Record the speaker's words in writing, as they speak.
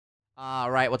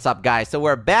All right, what's up, guys? So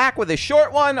we're back with a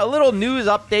short one, a little news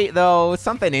update, though.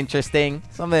 Something interesting,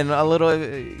 something a little,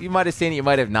 you might have seen it, you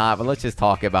might have not, but let's just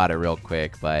talk about it real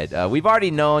quick. But we've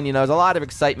already known, there's a lot of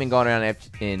excitement going on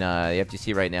in the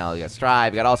FGC right now. You got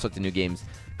Strive, you got all sorts of new games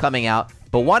coming out.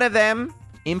 But one of them,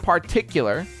 in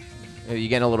particular, you're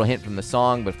getting a little hint from the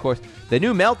song, but of course, the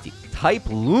new Melty, Type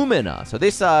Lumina. So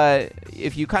this,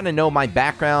 if you kind of know my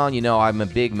background, I'm a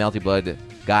big Melty Blood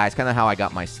guy. It's kind of how I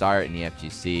got my start in the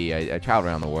FGC. I traveled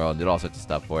around the world, did all sorts of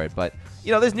stuff for it. But,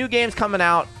 there's new games coming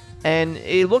out, and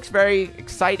it looks very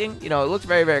exciting. It looks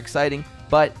very, very exciting.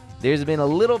 But there's been a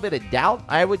little bit of doubt,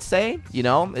 I would say.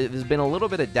 There's been a little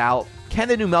bit of doubt. Can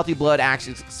the new Melty Blood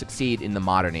actually succeed in the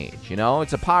modern age?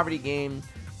 It's a poverty game.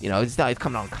 It's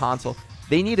coming on console.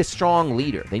 They need a strong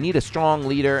leader. And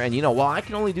I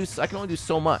can only do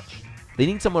so much. They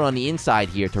need someone on the inside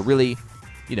here to really,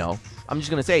 I'm just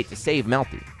going to say, to save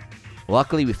Melty.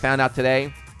 Luckily, we found out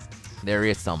today, there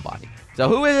is somebody. So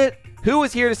who is it? Who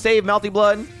is here to save Melty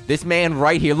Blood? This man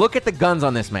right here. Look at the guns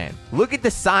on this man. Look at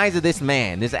the size of this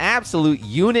man. This absolute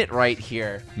unit right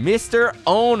here. Mr.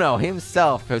 Ono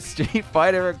himself of Street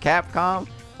Fighter Capcom.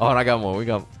 Oh, and I got more. We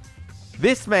got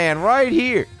this man right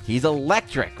here. He's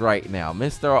electric right now.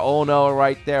 Mr. Ono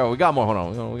right there. We got more. Hold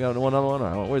on. We got one other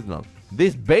one. Where's the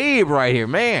this babe right here,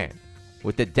 man.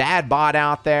 With the dad bod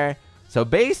out there. So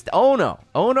based Ono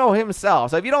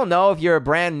himself. So if you don't know, if you're a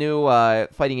brand new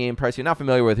fighting game person, you're not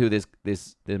familiar with who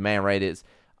this man right is.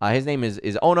 His name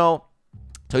is Ono.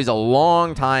 So he's a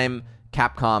long time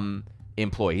Capcom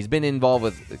employee. He's been involved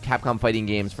with Capcom fighting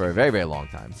games for a very, very long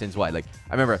time. Since what? I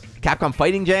remember Capcom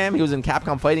Fighting Jam. He was in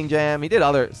Capcom Fighting Jam. He did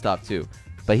other stuff too.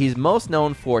 But he's most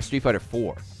known for Street Fighter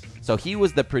 4. So he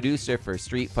was the producer for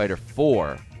Street Fighter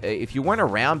 4. If you weren't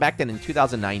around back then in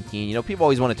 2019, people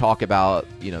always want to talk about,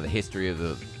 the history of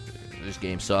this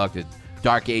game sucked, the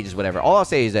Dark Ages, whatever. All I'll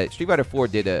say is that Street Fighter 4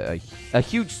 did a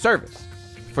huge service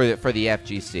for the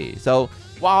FGC. So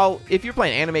while if you're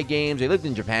playing anime games, they lived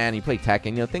in Japan, you played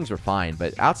Tekken, things were fine.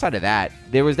 But outside of that,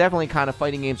 there was definitely kind of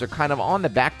fighting games are kind of on the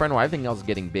back burner while everything else is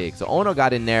getting big. So Ono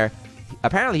got in there.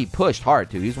 Apparently, he pushed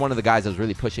hard, too. He's one of the guys that was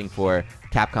really pushing for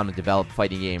Capcom to develop a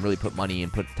fighting game, really put money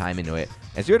and put time into it.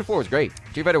 And Street Fighter 4 was great.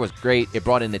 Street Fighter was great. It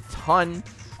brought in a ton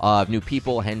of new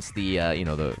people, hence the,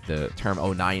 the term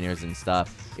 09ers and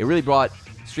stuff. It really brought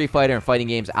Street Fighter and fighting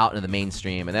games out into the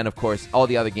mainstream. And then, of course, all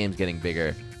the other games getting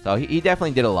bigger. So he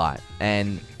definitely did a lot.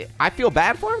 And I feel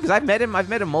bad for him because I've met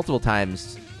him multiple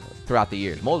times throughout the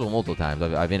years. Multiple times.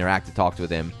 I've interacted, talked with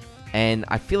him. And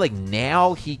I feel like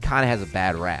now he kind of has a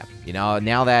bad rap.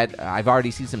 Now that I've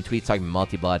already seen some tweets talking about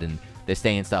Melty Blood and they're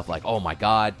saying stuff like, oh my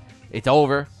God, it's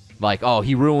over. Like, oh,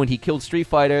 he killed Street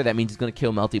Fighter. That means he's going to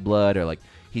kill Melty Blood. Or like,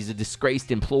 he's a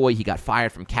disgraced employee. He got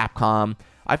fired from Capcom.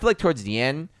 I feel like towards the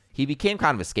end, he became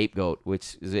kind of a scapegoat,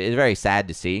 which is very sad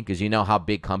to see because you know how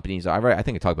big companies are. I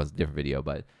think I talked about this in a different video,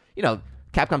 but,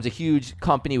 Capcom's a huge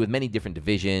company with many different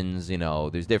divisions.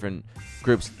 There's different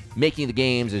groups making the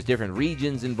games. There's different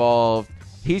regions involved.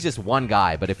 He's just one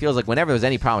guy, but it feels like whenever there's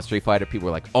any problem with Street Fighter, people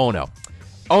were like, oh no,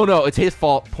 it's his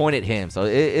fault, point at him. So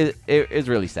it's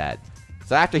really sad.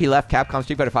 So after he left Capcom,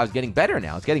 Street Fighter 5 is getting better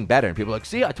now. It's getting better, and people are like,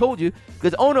 see, I told you,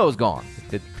 because Ono's gone.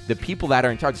 The people that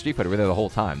are in charge of Street Fighter were there the whole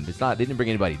time. They didn't bring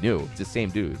anybody new. It's the same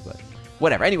dudes, but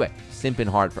whatever. Anyway, simping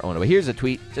hard for Ono. But here's a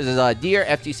tweet. It says, Dear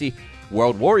FGC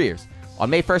World Warriors, on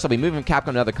May 1st, I'll be moving from Capcom to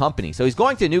another company. So he's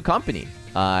going to a new company.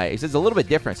 It says a little bit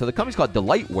different. So the company's called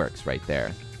Delightworks right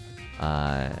there.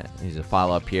 Here's a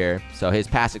follow-up here. So his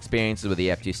past experiences with the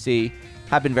FGC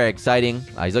have been very exciting.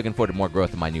 He's looking forward to more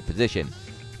growth in my new position.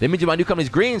 The image of my new company is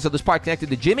green, so this part connected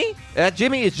to Jimmy.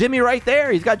 Jimmy is Jimmy right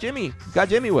there. He's got Jimmy. He's got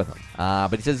Jimmy with him.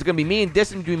 But he says it's going to be me and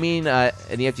distant between me in the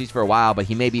FGC for a while, but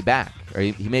he may be back. Or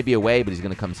he may be away, but he's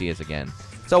going to come see us again.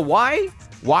 So why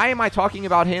am I talking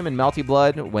about him and Melty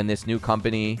Blood when this new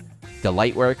company,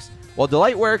 Delightworks? Well,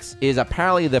 Delightworks is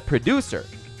apparently the producer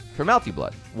for Melty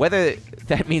Blood. Whether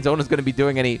that means Ono's going to be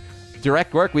doing any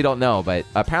direct work, we don't know. But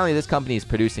apparently this company is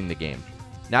producing the game.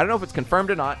 Now, I don't know if it's confirmed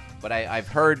or not, but I've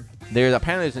heard there's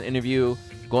an interview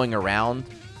going around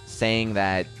saying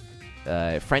that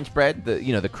French Bread,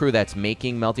 the crew that's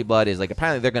making Melty Blood, is like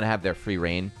apparently they're going to have their free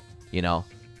reign. They're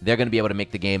going to be able to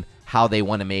make the game how they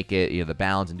want to make it, the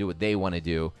balance, and do what they want to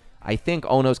do. I think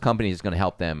Ono's company is going to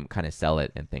help them kind of sell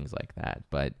it and things like that.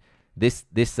 But this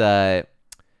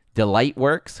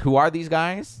Delightworks, who are these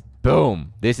guys?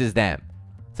 Boom, this is them.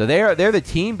 So they're the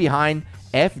team behind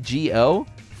FGO,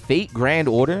 Fate Grand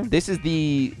Order. This is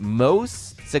the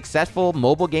most successful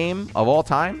mobile game of all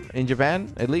time in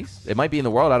Japan, at least. It might be in the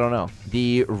world, I don't know.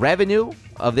 The revenue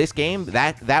of this game,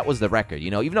 that was the record. You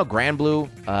know, even though Grand Blue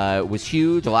was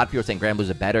huge, a lot of people are saying Grand Blue is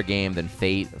a better game than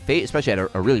Fate. Fate especially had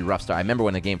a really rough start. I remember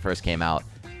when the game first came out,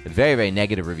 very, very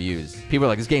negative reviews. People were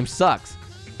like, this game sucks.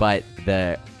 But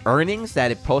the earnings that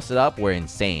it posted up were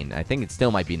insane. I think it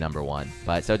still might be #1.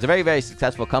 But so it's a very, very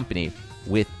successful company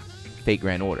with Fate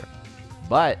Grand Order.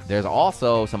 But there's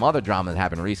also some other drama that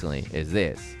happened recently, is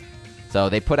this. So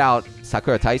they put out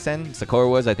Sakura Taisen, Sakura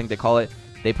Wars, I think they call it.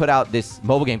 They put out this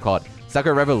mobile game called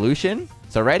Sakura Revolution.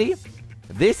 So ready?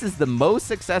 This is the most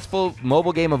successful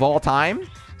mobile game of all time.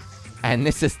 And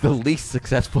this is the least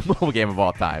successful mobile game of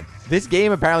all time. This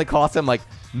game apparently cost them like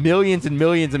millions and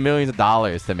millions and millions of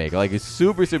dollars to make. Like, it's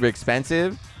super, super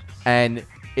expensive. And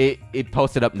it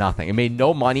posted up nothing. It made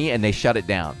no money and they shut it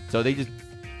down. So they just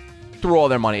threw all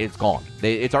their money. It's gone.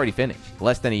 It's already finished.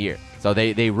 Less than a year. So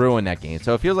they ruined that game.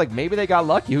 So it feels like maybe they got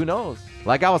lucky. Who knows?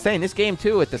 Like I was saying, this game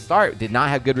too at the start did not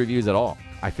have good reviews at all.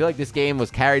 I feel like this game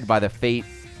was carried by the Fate,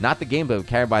 not the game, but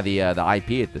carried by the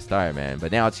IP at the start, man.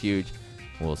 But now it's huge.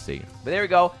 We'll see. But there we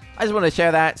go. I just want to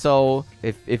share that. So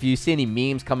if you see any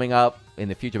memes coming up in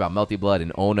the future about Melty Blood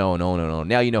and Ono and Ono and Ono,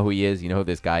 now you know who he is. You know who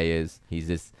this guy is. He's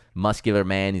this muscular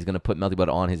man. He's going to put Melty Blood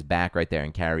on his back right there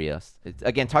and carry us.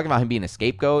 Again, talking about him being a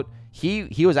scapegoat,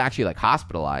 he was actually like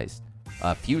hospitalized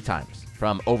a few times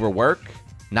from overwork,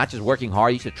 not just working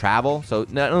hard. He used to travel. So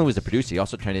not only was the producer, he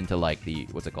also turned into like the,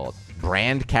 what's it called?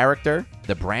 Brand character?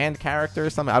 The brand character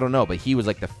or something? I don't know. But he was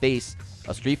like the face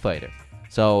of Street Fighter.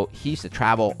 So he used to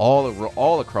travel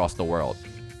all across the world.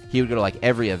 He would go to like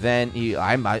every event.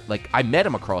 I met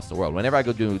him across the world. Whenever I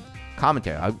go do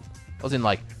commentary, I was in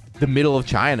like the middle of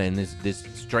China in this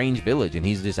strange village, and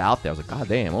he's just out there. I was like, God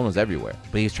damn, Ono's everywhere.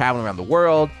 But he was traveling around the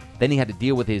world. Then he had to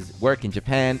deal with his work in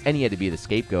Japan, and he had to be the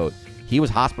scapegoat. He was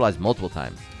hospitalized multiple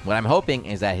times. What I'm hoping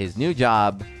is that his new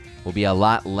job will be a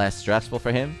lot less stressful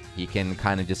for him. He can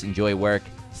kind of just enjoy work,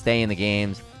 stay in the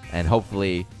games, and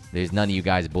hopefully there's none of you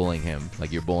guys bullying him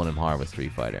like you're bullying him hard with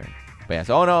Street Fighter. But yeah,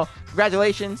 so Ono,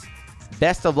 congratulations.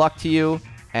 Best of luck to you.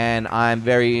 And I'm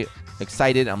very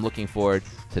excited. I'm looking forward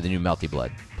to the new Melty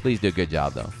Blood. Please do a good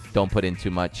job, though. Don't put in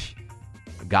too much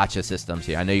gacha systems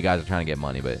here. I know you guys are trying to get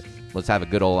money, but let's have a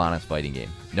good old honest fighting game.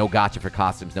 No gacha for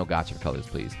costumes, no gacha for colors,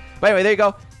 please. But anyway, there you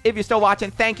go. If you're still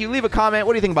watching, thank you. Leave a comment.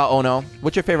 What do you think about Ono?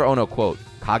 What's your favorite Ono quote?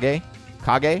 Kage?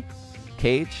 Kage?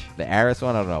 Cage? The Aris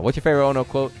one? I don't know. What's your favorite Ono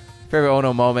quote? Favorite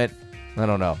Ono moment? I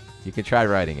don't know. You can try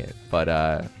writing it. But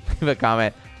leave a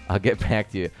comment. I'll get back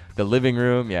to you. The living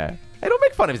room, yeah. Hey, don't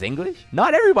make fun of his English.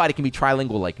 Not everybody can be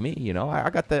trilingual like me, you know. I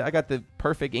got the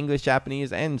perfect English,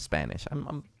 Japanese, and Spanish.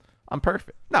 I'm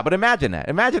perfect. No, but imagine that.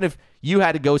 Imagine if you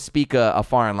had to go speak a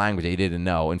foreign language that you didn't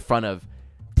know in front of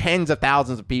tens of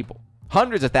thousands of people.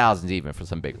 Hundreds of thousands even for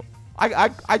some big one.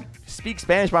 I speak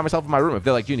Spanish by myself in my room. If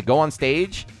they're like, Junior, go on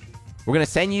stage. We're going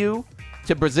to send you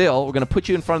to Brazil. We're going to put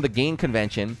you in front of the game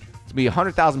convention. It's going to be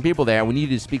 100,000 people there. And we need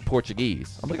you to speak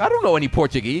Portuguese. I'm like, I don't know any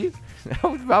Portuguese.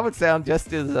 That would sound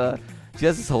just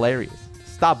as hilarious.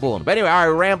 Stop bullying. But anyway, all right,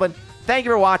 we're rambling. Thank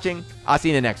you for watching. I'll see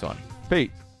you in the next one. Peace.